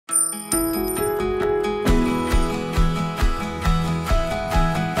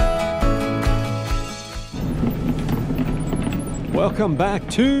Welcome back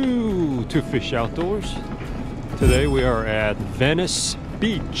to Fish Outdoors. Today we are at Venice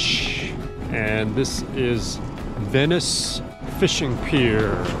Beach, and this is Venice Fishing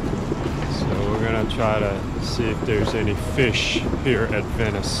Pier. So we're gonna try to see if there's any fish here at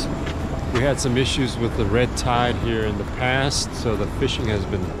Venice. We had some issues with the red tide here in the past, so the fishing has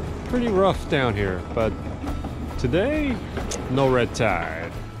been pretty rough down here, but today, no red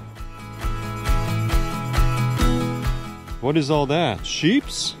tide. What is all that?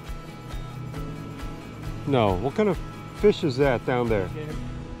 Sheeps? No, what kind of fish is that down there?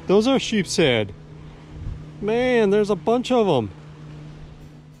 Those are sheep's head. Man, there's a bunch of them.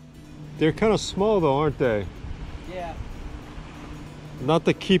 They're kind of small though, aren't they? Yeah. Not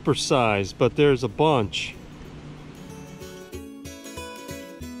the keeper size, but there's a bunch.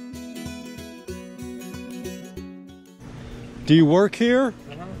 Do you work here?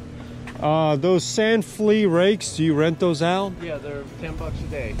 Those sand flea rakes, do you rent those out? Yeah, they're $10 a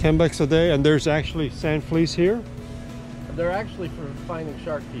day. 10 bucks a day, and there's actually sand fleas here? They're actually for finding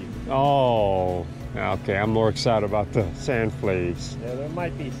shark teeth. Oh, okay. I'm more excited about the sand fleas. Yeah, there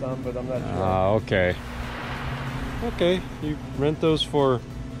might be some, but I'm not sure. Okay. Okay, you rent those for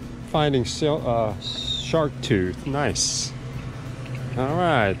finding shark tooth. Nice. All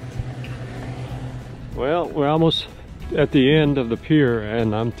right. Well, we're almost at the end of the pier,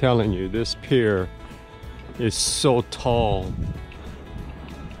 and I'm telling you, this pier is so tall.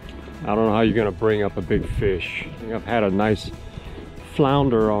 I don't know how you're gonna bring up a big fish. I think I've had a nice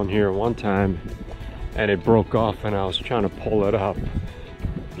flounder on here one time and it broke off and I was trying to pull it up.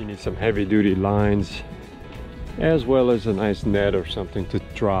 You need some heavy duty lines as well as a nice net or something to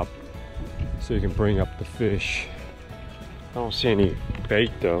drop so you can bring up the fish. I don't see any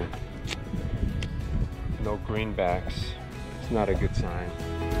bait though. No greenbacks. It's not a good sign.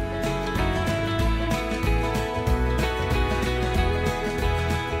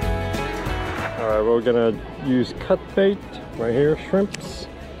 Alright, we're gonna use cut bait right here, shrimps,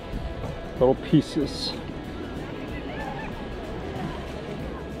 little pieces.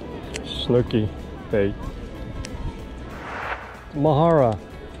 Snooky bait. Mahara,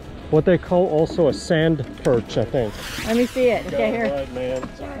 what they call also a sand perch, I think. Let me see it. Okay, here. Right, man.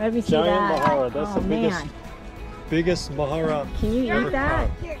 Let me see Giant that. Mahara. That's the biggest Mahara. Can you eat that?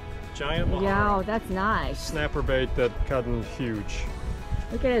 Caught. Giant Mahara. Yeah, that's nice. Snapper bait that cut in huge.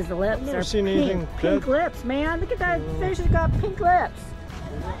 Look at his lips. I've never They're seen pink. anything Pink that... lips, man. Look at that fish has got pink lips.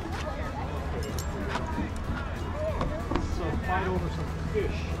 So fight over some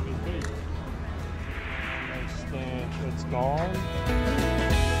fish. I mean, bait. Nice stench. It's gone.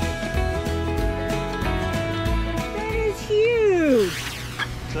 That is huge.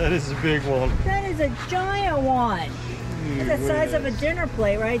 That is a big one. That is a giant one. That's the size of a dinner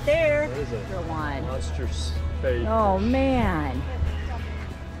plate right there. That is a one. monster spade. Oh man.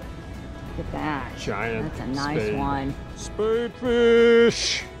 Look at that. Giant. That's a nice spade. one. Spade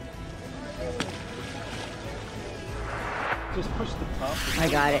fish. Just push the top. I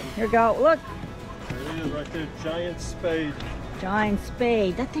got it. Here we go. Look. There it is right there. Giant spade. Giant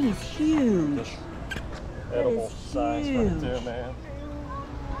spade. That thing is huge. Edible is size huge. right there, man.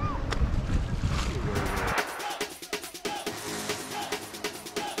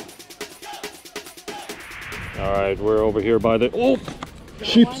 All right, we're over here by the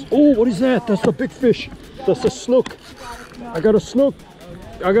sheep's. Oh, what is that? That's the big fish. That's a snook. I got a snook.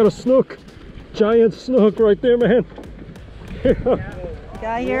 I got a snook. Giant snook right there, man.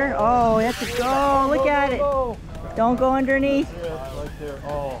 Guy here. Oh, you have to go. Look at it. Don't go underneath. Right there.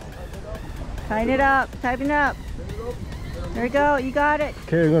 Oh. Tighten it up. Tighten it up. There you go. You got it.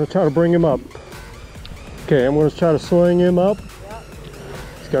 Okay, I'm gonna try to bring him up. Okay, I'm gonna try to swing him up.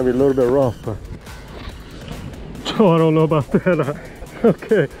 It's gonna be a little bit rough, but oh, I don't know about that.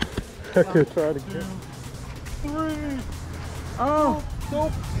 Okay, I could try to get 3. Oh.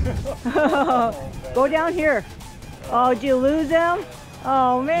 Nope. Go down here. Oh, did you lose him?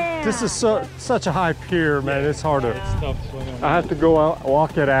 Oh man. This is such a high pier, man. It's hard to. I have to go out,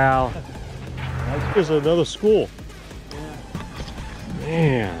 walk it out. There's another school.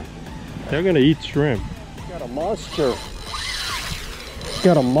 Man, they're gonna eat shrimp. Got a monster.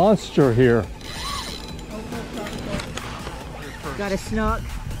 Got a monster here. Got a snook.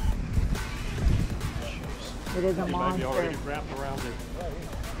 It is a monster. Already wrapped around it.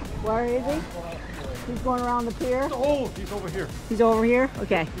 Where is he? He's going around the pier. Oh, he's over here. He's over here?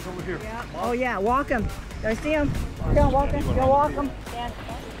 Okay. He's over here. Yeah. Oh yeah, walk him. Do I see him? Go walk him. Go walk him.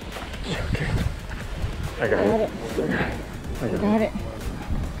 Okay. I got it. I got it.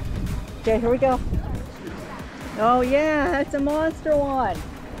 Okay, here we go. Oh yeah, that's a monster one.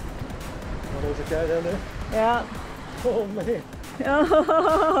 Oh, there's a guy down there. Yeah. Oh man.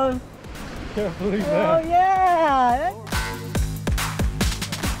 Oh, Can't believe oh that. yeah. I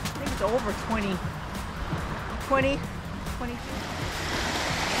think it's over 20, 22.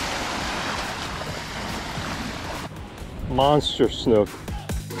 Monster snook.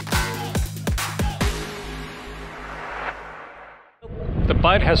 The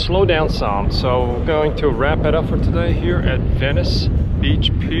bite has slowed down some, so we're going to wrap it up for today here at Venice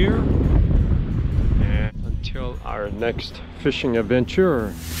Beach Pier. And until our next fishing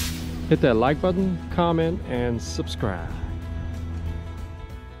adventure, hit that like button, comment, and subscribe.